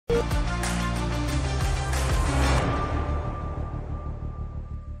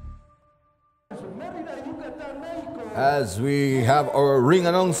As we have our ring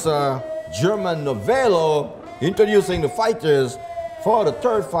announcer, German Novello, introducing the fighters for the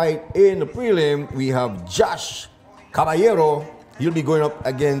third fight in the prelim. We have Jash Caballero. He'll be going up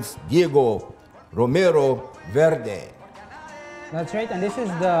against Diego Romero Verde. That's right, and this is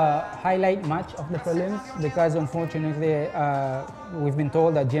the highlight match of the prelims because unfortunately we've been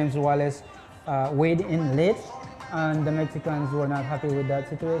told that James Wallace weighed in late, and the Mexicans were not happy with that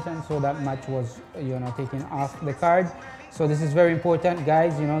situation, so that match was taken off the card. So this is very important,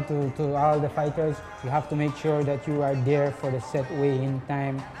 guys. To all the fighters, you have to make sure that you are there for the set weigh-in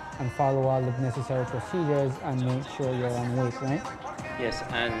time and follow all the necessary procedures and make sure you're on weight, right? Yes,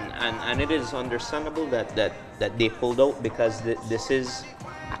 and it is understandable that they pulled out because this is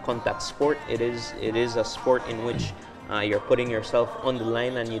a contact sport. It is a sport in which you're putting yourself on the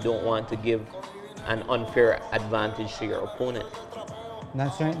line and you don't want to give an unfair advantage to your opponent.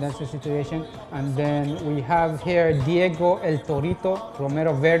 That's right, that's the situation. And then we have here Diego El Torito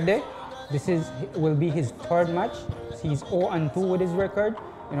Romero Verde. This will be his third match. He's 0-2 with his record.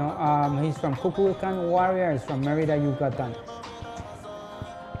 He's from Kukulkan Warriors from Merida, Yucatan.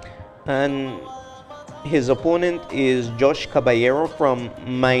 And his opponent is Josh Caballero from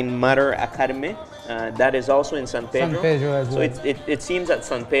Mind Matter Academy. That is also in San Pedro. San Pedro as well. So it seems that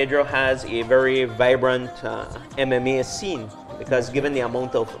San Pedro has a very vibrant MMA scene because given the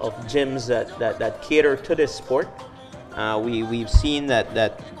amount of gyms that cater to this sport, we've seen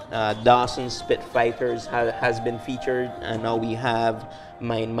that Dawson Spit Fighters has been featured, and now we have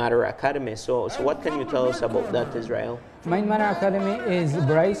Mind Matter Academy. So what can you tell us about that, Israel? Mind Matter Academy is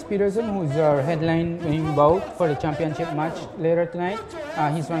Bryce Peterson, who's our headlining bout for the championship match later tonight.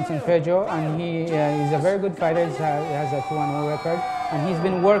 He's from San Pedro, and he is a very good fighter. He has a 2-0 record, and he's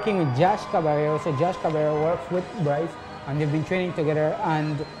been working with Jash Caballero. So Jash Caballero works with Bryce, and they've been training together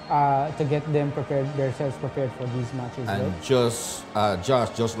and to get themselves prepared for these matches. And right?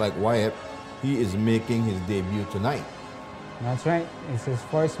 Josh, just like Wyatt, he is making his debut tonight. That's right. It's his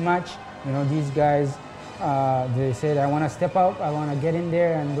first match. These guys, they said, I want to step up, I want to get in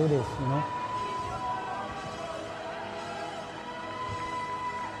there and do this,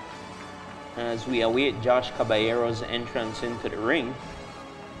 As we await Josh Caballero's entrance into the ring,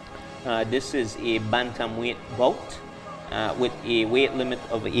 this is a bantamweight bout with a weight limit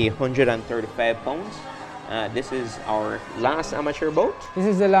of 135 pounds. This is our last amateur bout. This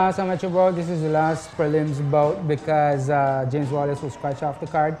is the last amateur bout. This is the last prelims bout because James Wallace was scratched off the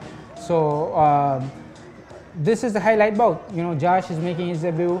card. So this is the highlight bout. Josh is making his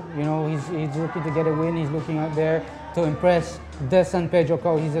debut. He's looking to get a win. He's looking out there to impress the San Pedro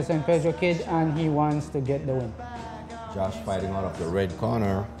crowd. He's a San Pedro kid and he wants to get the win. Josh fighting out of the red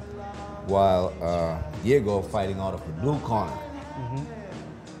corner while Diego fighting out of the blue corner.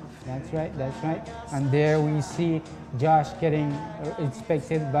 That's right, that's right. And there we see Josh getting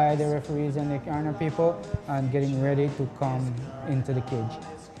inspected by the referees and the corner people and getting ready to come into the cage.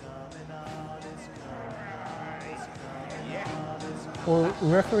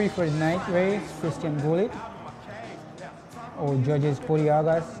 Referee for the night, Ray, Christian Bullitt. Judges Cody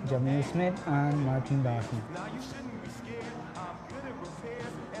August, Jamil Smith, and Martin Dawson.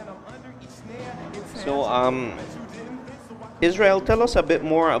 So, Israel, tell us a bit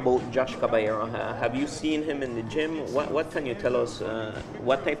more about Josh Caballero. Have you seen him in the gym? What can you tell us?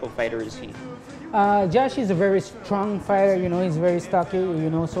 What type of fighter is he? Josh is a very strong fighter. He's very stocky.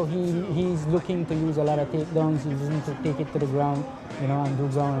 So he's looking to use a lot of takedowns. He's looking to take it to the ground, and do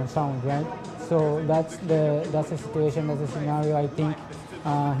ground and pound, right? So that's the situation. That's the scenario. I think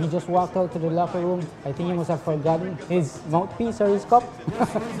he just walked out to the locker room. I think he must have forgotten his mouthpiece or his cup.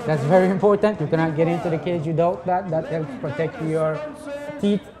 That's very important. You cannot get into the cage without that. That helps protect your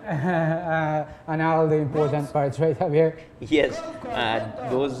teeth and all the important parts, right, Javier? Yes,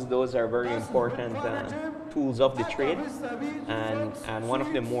 those are very important tools of the trade, and one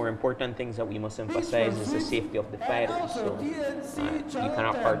of the more important things that we must emphasize is the safety of the fighters. So you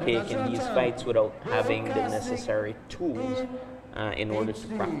cannot partake in these fights without having the necessary tools in order to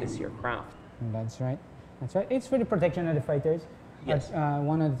practice your craft. That's right. That's right. It's for the protection of the fighters. Yes.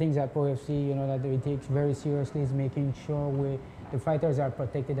 One of the things that ProFC, that we take very seriously is making sure the fighters are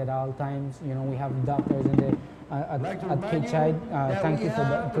protected at all times. We have doctors in at cage-side. Thank you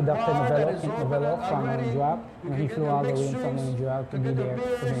to Dr. Novello from Joab. He flew all the way from Joab to be there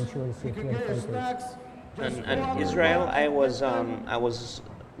to ensure the safety of the fighters. And Israel, I was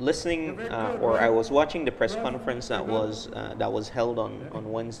listening or I was watching the press conference that was held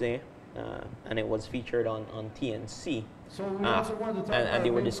on Wednesday, and it was featured on TNC. And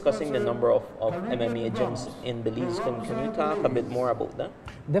they were discussing the number of MMA gyms in Belize. Can you talk a bit more about that?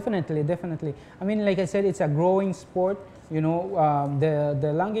 Definitely, definitely. I mean, like I said, it's a growing sport. You know,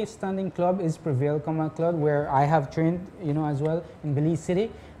 the longest standing club is Prevail Combat Club, where I have trained, you know, as well in Belize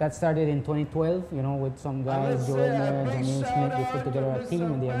City. That started in 2012, you know, with some guys, Joel Mayer, Janine Smith. They put together a team,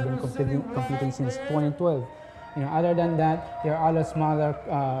 and they have been competing since 2012. You know, other than that, there are other smaller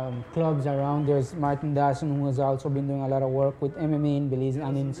clubs around. There's Martin Dawson, who has also been doing a lot of work with MMA in Belize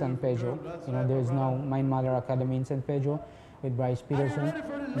and in San Pedro. You know, there's now Mind Mother Academy in San Pedro with Bryce Peterson.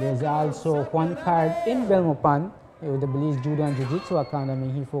 There's also Juan Card in Belmopan with the Belize Judo and Jiu-Jitsu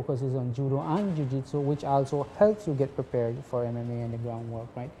Academy. He focuses on judo and jiu-jitsu, which also helps you get prepared for MMA and the groundwork,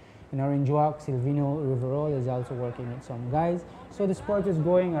 right? In Orange Walk, Silvino Riverol is also working with some guys. So the sport is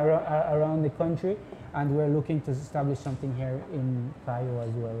going around the country, and we're looking to establish something here in Cayo as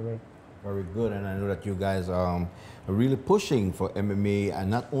well, right? Very good, and I know that you guys are really pushing for MMA,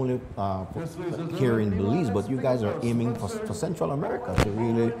 and not only here in Belize, but you guys are aiming for Central America to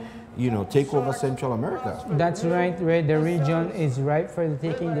really, you know, take over Central America. That's right, right. The region is ripe for the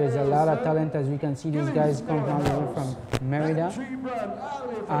taking. There's a lot of talent, as we can see. These guys come from Merida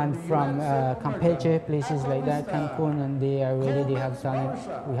and from Campeche, places like that, Cancun, and they are ready. They have talent.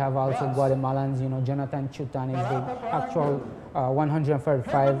 We have also Guatemalans. You know, Jonathan Chutan is the actual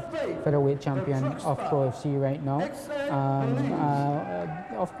 135 featherweight champion of Pro FC right now.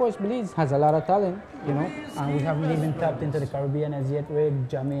 Of course, Belize has a lot of talent, you know, and we haven't even tapped into the Caribbean as yet. With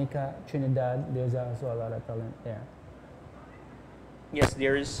Jamaica, Trinidad, there's also a lot of talent there. Yes,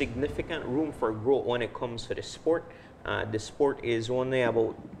 there is significant room for growth when it comes to the sport. The sport is only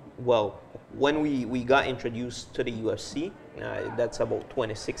about, well, when we got introduced to the UFC, that's about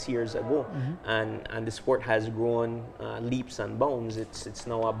 26 years ago, and the sport has grown leaps and bounds. It's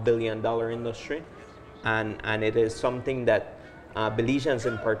now $1 billion industry, and it is something that Belizeans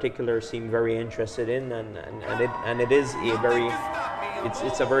in particular seem very interested in, and it is a very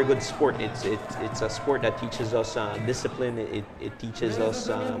it's a very good sport. It's a sport that teaches us discipline. It teaches us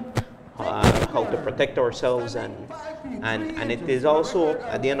how to protect ourselves, and it is also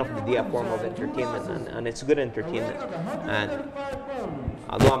at the end of the day a form of entertainment, and it's good entertainment. And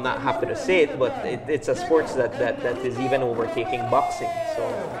although I'm not happy to say it, but it's a sport that is even overtaking boxing. So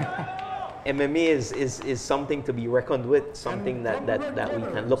MMA is something to be reckoned with, something that we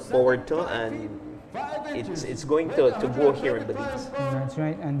can look forward to, and it's going to go here in Belize. That's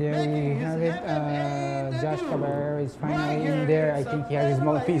right, and there we have it. Josh Caballero is finally in there. I think he has his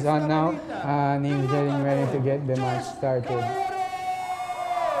mouthpiece on now, and he's getting ready to get the match started.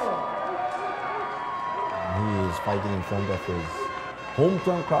 He is fighting in front of his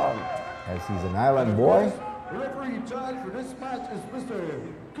hometown crowd, as he's an island boy. The referee judge for this match is Mr.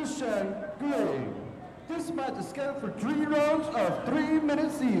 Christian Goulet. This match is scheduled for 3 rounds of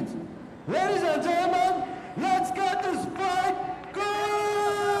 3-minute each. Ladies and gentlemen, let's get this fight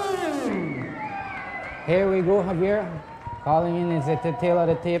going! Here we go, Javier. Calling in is at the tail of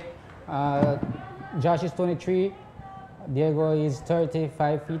the tape. Josh is 23. Diego is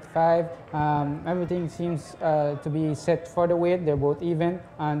 35 feet 5. Everything seems to be set for the weight. They're both even,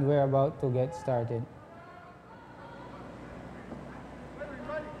 and we're about to get started.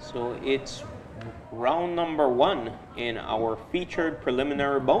 So it's round number 1 in our featured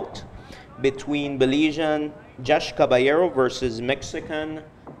preliminary bout between Belizean Jash Caballero versus Mexican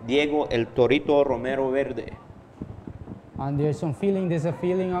Diego El Torito Romero Verde. And there's a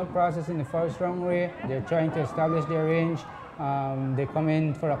feeling out process in the first round where they're trying to establish their range. They come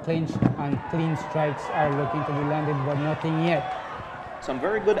in for a clinch, and clean strikes are looking to be landed, but nothing yet. Some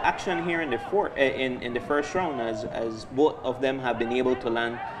very good action here in the first round, as both of them have been able to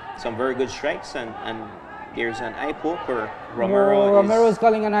land some very good strikes, and there's an eye poke, or Romero is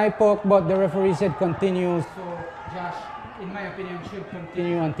calling an eye poke, but the referee said continue. So Josh, in my opinion, should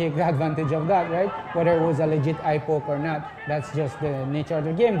continue and take the advantage of that, right? Whether it was a legit eye poke or not, that's just the nature of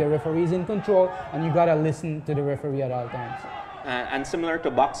the game. The referee is in control, and you gotta listen to the referee at all times. And similar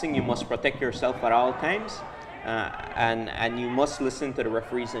to boxing, you must protect yourself at all times. And you must listen to the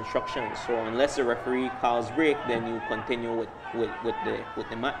referee's instructions. So unless the referee calls break, then you continue with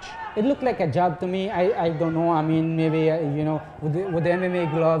the match. It looked like a jab to me. I don't know. I mean, maybe you know, with the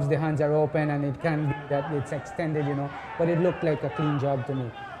MMA gloves, the hands are open, and it can be that it's extended, you know. But it looked like a clean jab to me.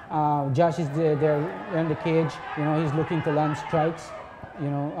 Josh is there in the cage. You know, he's looking to land strikes.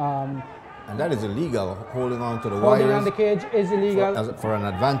 You know. And that is illegal. Holding on to the holding wires on the cage is illegal for an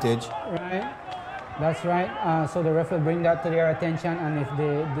advantage. Right. That's right. So the ref will bring that to their attention, and if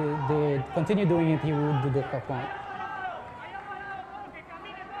they continue doing it, he will do the count.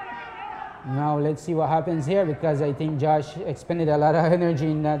 Now let's see what happens here, because I think Jash expended a lot of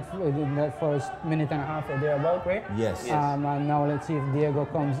energy in that first minute and a half or thereabout, right? Yes. And now let's see if Diego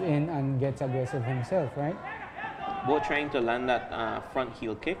comes in and gets aggressive himself, right? Both trying to land that front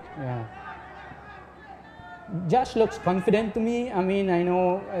heel kick. Yeah. Jash looks confident to me. I mean, I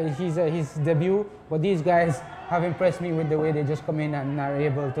know he's his debut, but these guys have impressed me with the way they just come in and are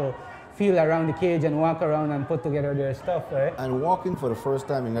able to feel around the cage and walk around and put together their stuff, right? And walking for the first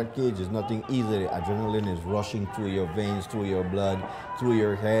time in that cage is nothing easy. The adrenaline is rushing through your veins, through your blood, through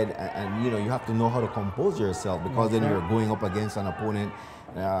your head, and you know, you have to know how to compose yourself, because then you're going up against an opponent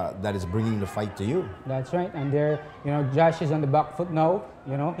that is bringing the fight to you. That's right. And there, you know, Jash is on the back foot now.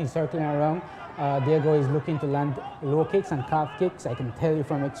 You know, he's circling around. Diego is looking to land low kicks and calf kicks. I can tell you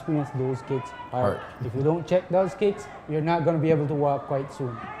from experience, those kicks hurt. If you don't check those kicks, you're not going to be able to walk quite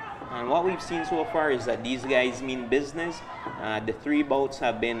soon. And what we've seen so far is that these guys mean business. The 3 bouts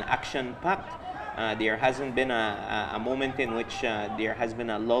have been action-packed. There hasn't been a moment in which there has been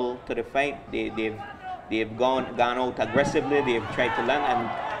a lull to the fight. They've gone out aggressively. They've tried to land,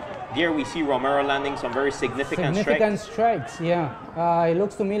 and there we see Romero landing some very significant strikes. Yeah. It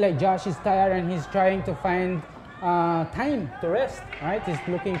looks to me like Jash is tired and he's trying to find time to rest. Right? He's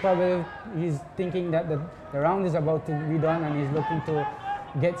looking, probably he's thinking that the round is about to be done, and he's looking to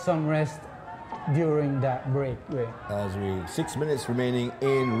get some rest during that break. As 6 minutes remaining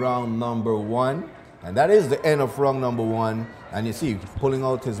in round number 1, and that is the end of round number 1. And you see, pulling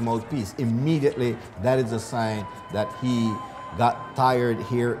out his mouthpiece immediately, that is a sign that he got tired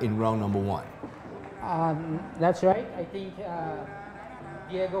here in round number 1. That's right. I think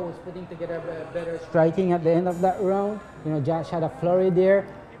Diego was putting together better striking at the end of that round. You know, Jash had a flurry there.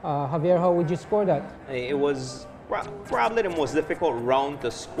 Javier, how would you score that? It was probably the most difficult round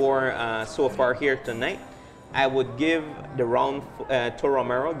to score so far here tonight. I would give the round to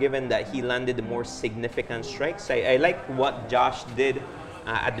Romero, given that he landed the more significant strikes. I like what Jash did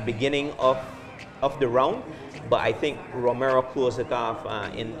at the beginning of the round, but I think Romero closed it off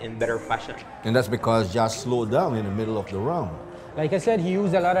in better fashion. And that's because Jash slowed down in the middle of the round. Like I said, he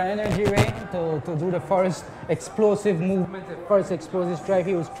used a lot of energy, Ray, to do the first explosive movement, the first explosive strike.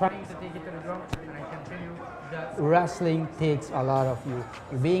 He was trying to take it to the ground. Wrestling takes a lot of you.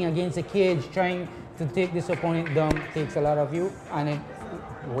 Being against a cage, trying to take this opponent down takes a lot of you, and it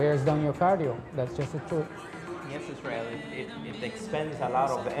wears down your cardio. That's just the truth. Yes, Israel. It expends a lot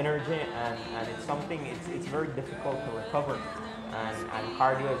of energy, and it's something, it's very difficult to recover. And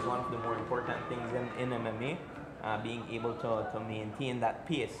cardio is one of the more important things in MMA, being able to maintain that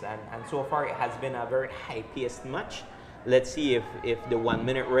pace. And so far, it has been a very high-paced match. Let's see if the 1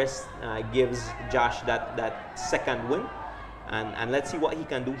 minute rest gives Jash that second win, and let's see what he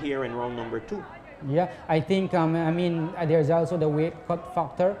can do here in round number 2. Yeah, I think, I mean, there's also the weight cut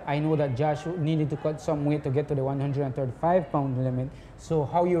factor. I know that Jash needed to cut some weight to get to the 135-pound limit. So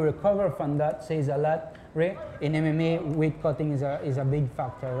how you recover from that says a lot, Ray. In MMA, weight cutting is a big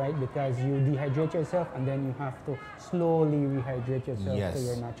factor, right? Because you dehydrate yourself, and then you have to slowly rehydrate yourself to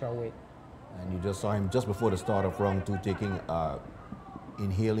your natural weight. And you just saw him just before the start of round 2 taking,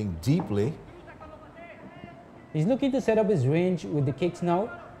 inhaling deeply. He's looking to set up his range with the kicks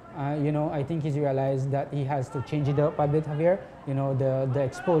now. You know, I think he's realized that he has to change it up a bit, Javier. You know, the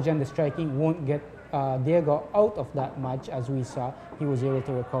exposure and the striking won't get Diego out of that match. As we saw, he was able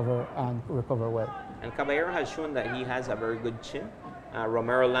to recover well. And Caballero has shown that he has a very good chin.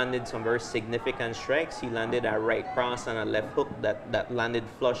 Romero landed some very significant strikes. He landed a right cross and a left hook that landed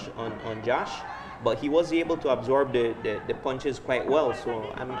flush on Jash, but he was able to absorb the punches quite well.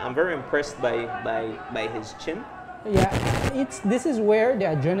 So I'm very impressed by his chin. Yeah, this is where the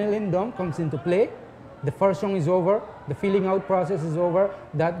adrenaline dump comes into play. The first round is over. The feeling out process is over.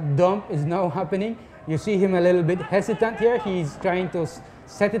 That dump is now happening. You see him a little bit hesitant here. He's trying to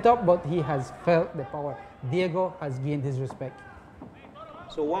set it up, but he has felt the power. Diego has gained his respect.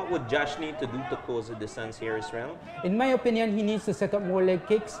 So what would Jash need to do to close the distance here, Israel? In my opinion, he needs to set up more leg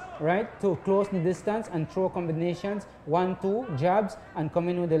kicks, right, to close the distance and throw combinations, 1-2 jabs, and come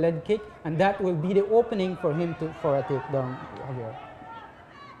in with a leg kick, and that will be the opening for him for a takedown.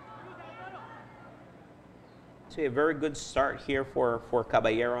 So a very good start here for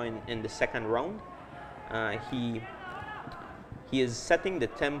Caballero in the second round. He is setting the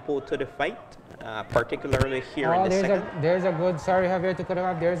tempo to the fight, particularly here in the second. There's a good, sorry Javier to cut it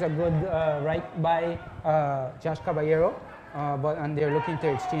off, there's a good right by Jash Caballero, and they're looking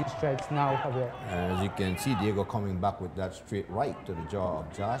to exchange strikes now, Javier. As you can see, Diego coming back with that straight right to the jaw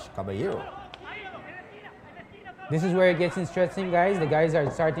of Jash Caballero. This is where it gets interesting, guys. The guys are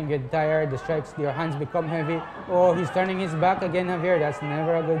starting to get tired. The strikes, their hands become heavy. Oh, he's turning his back again, Javier. That's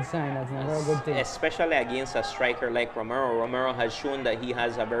never a good sign. That's never a good thing. Especially against a striker like Romero. Romero has shown that he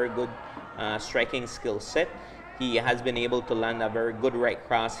has a very good striking skill set. He has been able to land a very good right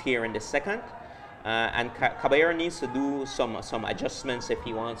cross here in the second. And Caballero needs to do some adjustments if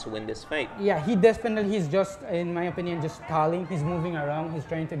he wants to win this fight. Yeah, he's just, in my opinion, just stalling. He's moving around. He's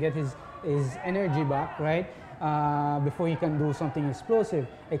trying to get his energy back, right? Before he can do something explosive.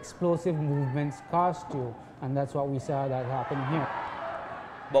 Explosive movements cost you, and that's what we saw that happening here.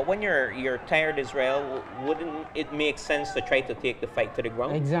 But when you're tired, Israel, wouldn't it make sense to try to take the fight to the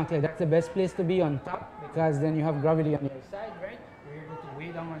ground? Exactly, that's the best place to be, on top, because then you have gravity on your side, right? You're able to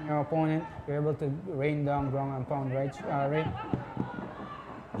weigh down on your opponent. You're able to rain down ground and pound, right?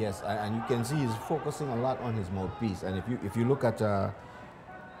 Yes, and you can see he's focusing a lot on his mouthpiece. And if you look at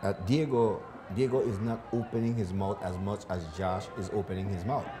Diego is not opening his mouth as much as Jash is opening his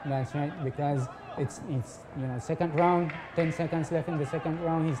mouth. That's right, because it's second round, 10 seconds left in the second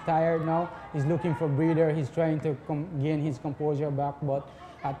round. He's tired now. He's looking for breather. He's trying to gain his composure back, but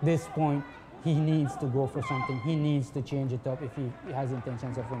at this point, he needs to go for something. He needs to change it up if he has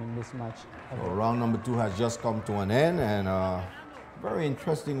intentions of winning this match. So round number 2 has just come to an end, and very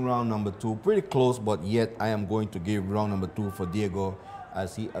interesting round number 2. Pretty close, but yet I am going to give round number 2 for Diego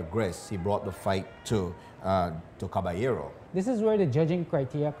as he aggressed. He brought the fight to Caballero. This is where the judging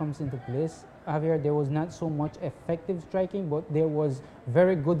criteria comes into place. Javier, there was not so much effective striking, but there was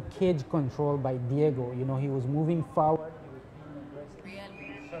very good cage control by Diego. You know, he was moving forward, he was being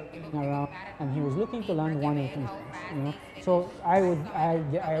aggressive, circling around, and he was looking to land one or two shots, you know. So I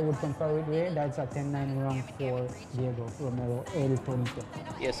would concur with Ray. That's a 10-9 round for Diego Romero El Torito.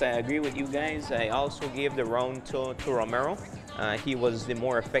 Yes, I agree with you guys. I also gave the round to Romero. He was the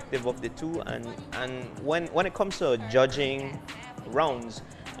more effective of the two, and when it comes to judging rounds,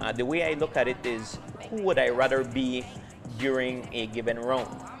 the way I look at it is, who would I rather be during a given round?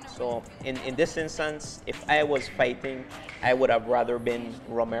 So in this instance, if I was fighting, I would have rather been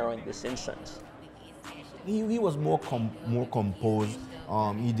Romero in this instance. He was more composed.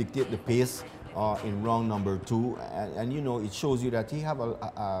 He dictated the pace in round number 2, and you know, it shows you that he have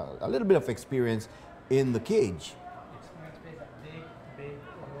a little bit of experience in the cage. Experience plays a big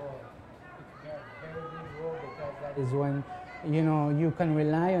role. It's a very big role, because that is when, you know, you can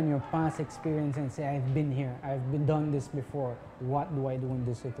rely on your past experience and say, I've been here, I've done this before. What do I do in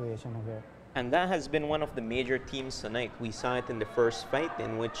this situation over here? And that has been one of the major themes tonight. We saw it in the first fight,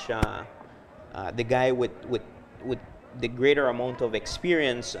 in which the guy with the greater amount of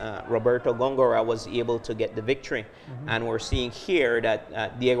experience, Roberto Gongora, was able to get the victory. And we're seeing here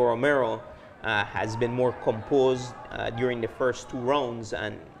that Diego Romero has been more composed during the first 2 rounds,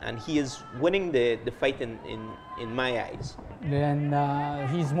 and he is winning the fight in my eyes. Then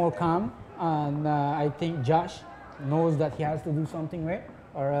he's more calm, and I think Jash knows that he has to do something right,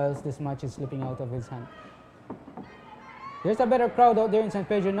 or else this match is slipping out of his hand. There's a better crowd out there in San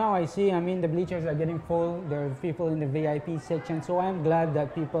Pedro now, I see. I mean, the bleachers are getting full. There are people in the VIP section. So I'm glad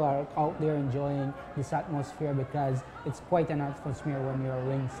that people are out there enjoying this atmosphere, because it's quite an atmosphere when you're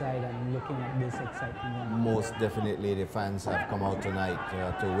ringside and looking at this excitement. Most definitely, the fans have come out tonight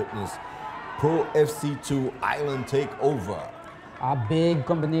to witness Pro FC2 Island Takeover. A big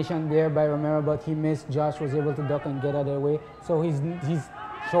combination there by Romero, but he missed. Josh was able to duck and get out of the way. So he's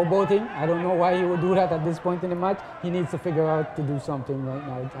showboating. I don't know why he would do that at this point in the match. He needs to figure out to do something right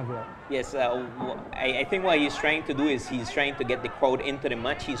now. Yes, I think what he's trying to do is he's trying to get the crowd into the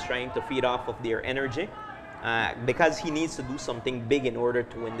match. He's trying to feed off of their energy, because he needs to do something big in order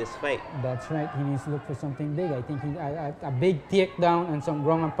to win this fight. That's right. He needs to look for something big. I think a big takedown and some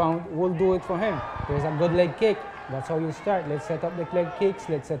ground and pound will do it for him. There's a good leg kick. That's how you start. Let's set up the leg kicks.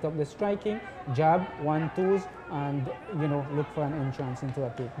 Let's set up the striking, jab, 1-2s, and you know, look for an entrance into a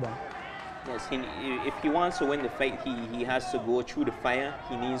takedown. Yes, if he wants to win the fight, he has to go through the fire.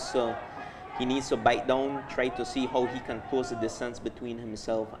 He needs to bite down, try to see how he can close the distance between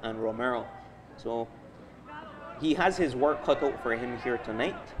himself and Romero. So he has his work cut out for him here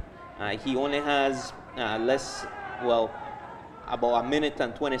tonight. He only has about 1 minute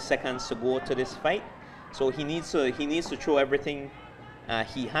and 20 seconds to go to this fight. So he needs to throw everything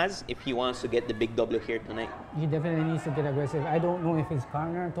he has if he wants to get the big W here tonight. He definitely needs to get aggressive. I don't know if his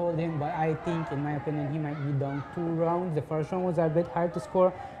partner told him, but I think, in my opinion, he might be down 2 rounds. The first round was a bit hard to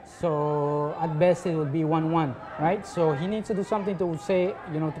score, so at best it would be 1-1, right? So he needs to do something to say,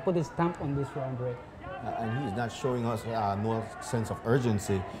 you know, to put his stamp on this round, right? And he's not showing us no sense of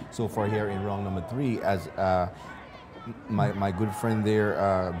urgency so far here in round number 3, as my good friend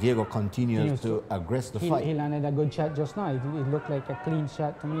there, Diego, continues to aggress the fight. He landed a good shot just now. It looked like a clean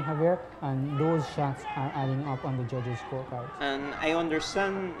shot to me, Javier, and those shots are adding up on the judges' scorecards. And I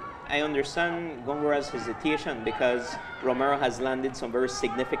understand Gongura's hesitation because Romero has landed some very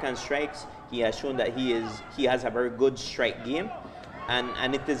significant strikes. He has shown that he has a very good strike game,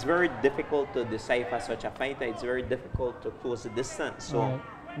 and it is very difficult to decipher such a fighter. It's very difficult to close the distance. So. Right.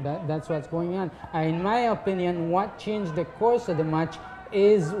 That's what's going on. In my opinion, what changed the course of the match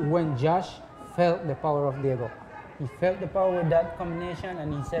is when Jash felt the power of Diego. He felt the power with that combination,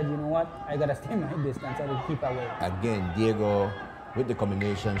 and he said, you know what, I gotta stay my distance, I will keep away. Again, Diego with the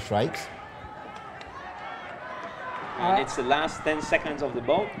combination strikes. And it's the last 10 seconds of the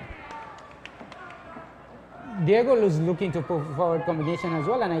bout. Diego was looking to put forward combination as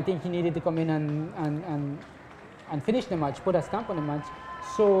well, and I think he needed to come in and finish the match, put a stamp on the match.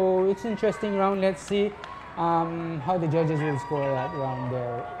 So it's an interesting round. Let's see how the judges will score that round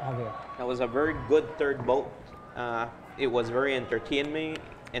there, Javier. That was a very good third bout. It was very entertaining.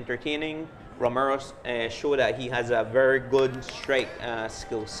 Romero showed that he has a very good strike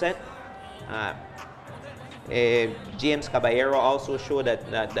skill set. James Caballero also showed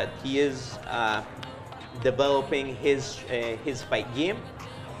that he is developing his fight game.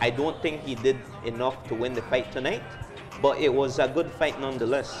 I don't think he did enough to win the fight tonight, but it was a good fight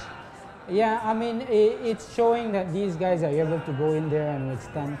nonetheless. Yeah, I mean, it's showing that these guys are able to go in there and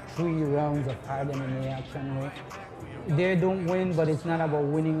withstand 3 rounds of hard MMA action. They don't win, but it's not about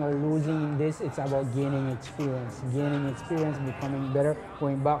winning or losing in this. It's about gaining experience, becoming better,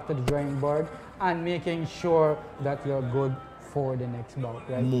 going back to the drawing board, and making sure that you're good for the next bout,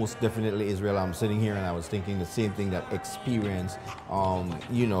 right? Most definitely, Israel. I'm sitting here and I was thinking the same thing, that experience,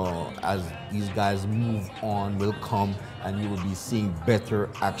 you know, as these guys move on, will come, and you will be seeing better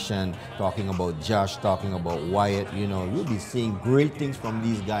action. Talking about Josh, talking about Wyatt, you know, you'll be seeing great things from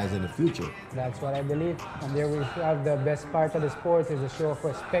these guys in the future. That's what I believe. And there we have the best part of the sport, is a show of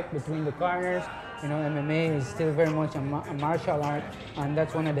respect between the corners. You know, MMA is still very much a martial art, and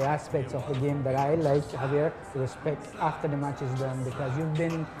that's one of the aspects of the game that I like, Javier, respect after the match is done, because you've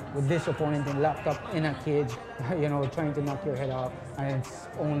been with this opponent and locked up in a cage, you know, trying to knock your head off, and it's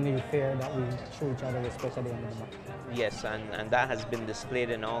only fair that we show each other respect at the end of the match. Yes, and that has been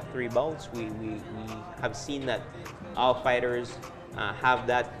displayed in all 3 bouts. We have seen that all fighters have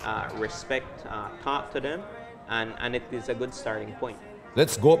that respect taught to them, and it is a good starting point.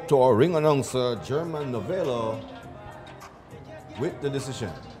 Let's go up to our ring announcer, German Novello, with the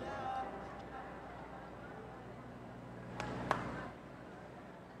decision.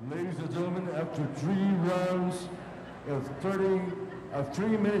 Ladies and gentlemen, after 3 rounds of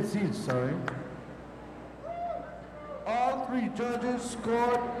 3 minutes each, all 3 judges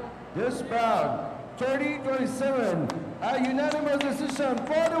scored this bout 30-27, a unanimous decision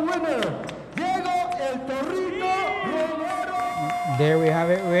for the winner, Diego El Torito Romero. There we have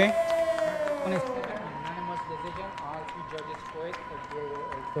it, Ray. Unanimous decision, all 3 judges scored for Diego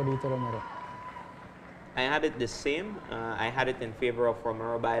El Torito Romero. I had it the same. I had it in favor of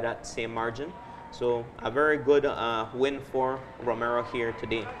Romero by that same margin. So a very good win for Romero here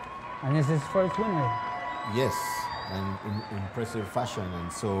today. And this is his first win, right? Yes, and in impressive fashion.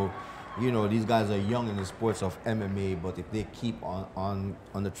 And so, you know, these guys are young in the sports of MMA, but if they keep on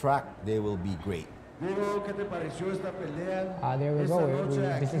the track, they will be great. Diego, ¿qué te pareció esta pelea? There we go.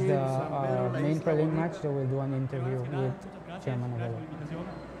 This is the main prelim match, so we'll do an interview with Chairman Novello.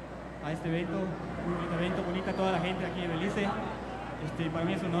 A este evento, muy bonito evento, bonita toda la gente aquí de Belize. Para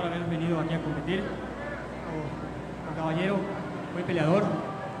mí es un honor haber venido aquí a competir. Con Caballero, buen peleador.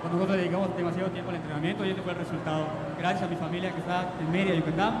 Cuando nosotros dedicamos demasiado tiempo al entrenamiento, y este fue el resultado. Gracias a mi familia que está en Merida,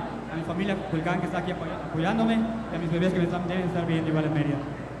 Yucatán, a mi familia Kukulkan que está aquí apoyándome, y a mis bebés que deben estar viendo igual en Merida.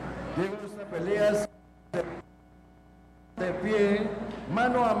 Diego, esta pelea es de pie,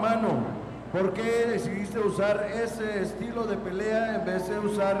 mano a mano. ¿Por qué decidiste usar ese estilo de pelea en vez de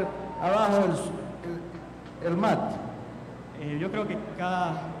usar abajo el mat? Yo creo que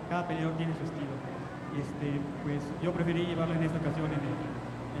cada peleador tiene su estilo. Pues yo preferí llevarlo en esta ocasión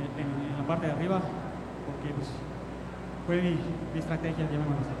en la parte de arriba, porque pues, fue mi estrategia,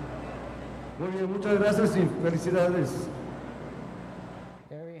 llamémoslo así. Muy bien, muchas gracias y felicidades.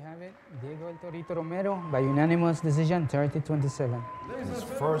 There we have it. Diego El Torito Romero by unanimous decision, 30-27. His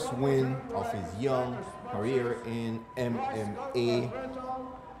first win of his young career in MMA.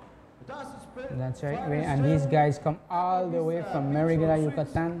 That's right. And these guys come all the way from Merida,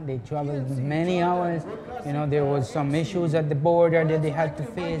 Yucatan. They traveled many hours. You know, there was some issues at the border that they had to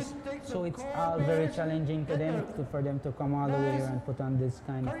face. So it's all very challenging to them, for them to come all the way here and put on this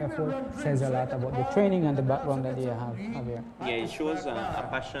kind of effort. Says a lot about the training and the background that they have here. Yeah, it shows a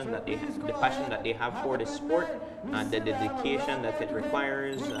passion that the passion that they have for the sport, the dedication that it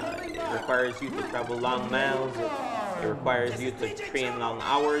requires. It requires you to travel long miles. It requires you to train long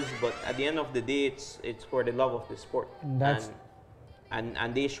hours. But at the end of the day, it's for the love of the sport.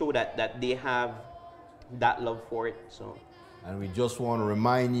 And they show that they have that love for it. So. And we just want to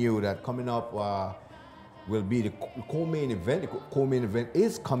remind you that coming up will be the co-main event. The co-main event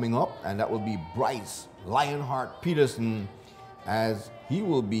is coming up, and that will be Bryce Lionheart Peterson, as he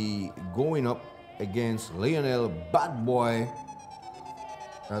will be going up against Lionel Bad Boy.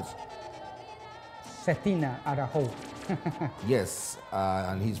 That's Cetina Arajo. yes,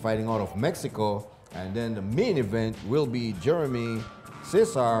 and he's fighting out of Mexico. And then the main event will be Jeremy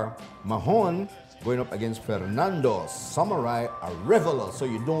Cesar Mahon going up against Fernando Samurai Arevalo. So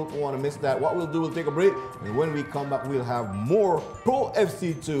you don't want to miss that. What we'll do, we'll take a break, and when we come back, we'll have more Pro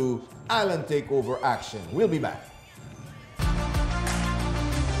FC2 Island Takeover action. We'll be back.